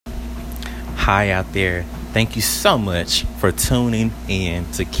Hi out there. Thank you so much for tuning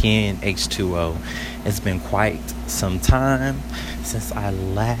in to Ken H2O. It's been quite some time since I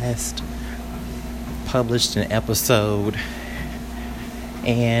last published an episode,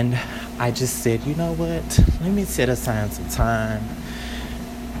 and I just said, you know what? Let me set aside some time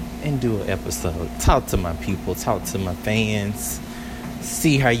and do an episode. Talk to my people, talk to my fans,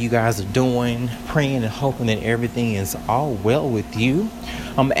 see how you guys are doing, praying and hoping that everything is all well with you.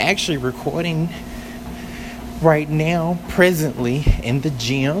 I'm actually recording right now, presently in the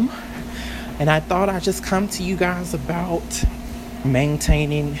gym, and I thought I'd just come to you guys about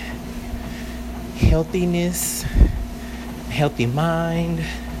maintaining healthiness, healthy mind,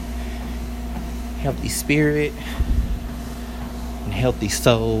 healthy spirit, and healthy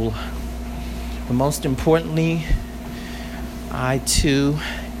soul. But most importantly, I too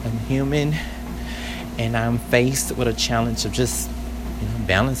am human, and I'm faced with a challenge of just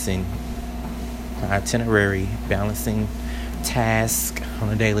balancing my itinerary, balancing tasks on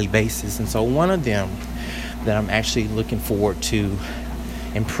a daily basis. And so one of them that I'm actually looking forward to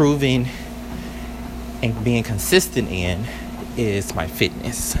improving and being consistent in is my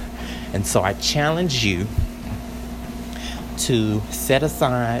fitness. And so I challenge you to set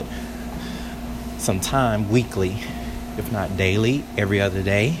aside some time weekly, if not daily, every other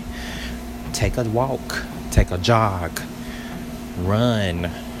day. Take a walk, take a jog,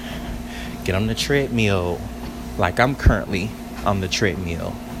 run, get on the treadmill like I'm currently on the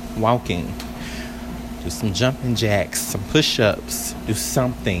treadmill, walking, do some jumping jacks, some push-ups, do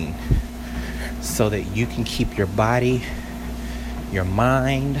something so that you can keep your body, your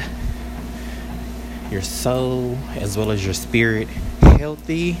mind, your soul, as well as your spirit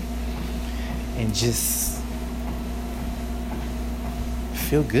healthy, and just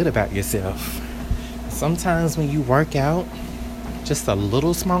feel good about yourself. Sometimes when you work out, just a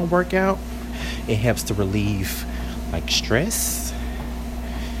little small workout, it helps to relieve stress,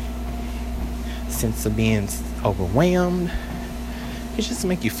 sense of being overwhelmed. It just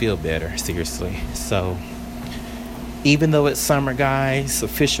make you feel better, seriously. So even though it's summer, guys,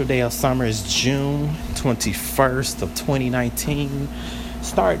 official day of summer is June 21st of 2019.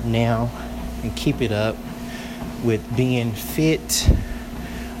 Start now and keep it up with being fit.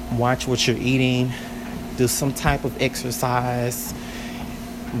 Watch what you're eating. Do some type of exercise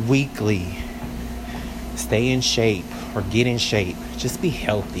weekly. Stay in shape or get in shape. Just be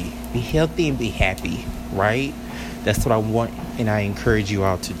healthy. Be healthy and be happy, right? That's what I want, and I encourage you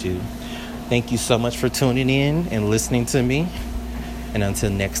all to do. Thank you so much for tuning in and listening to me. And until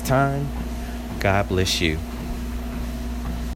next time, God bless you.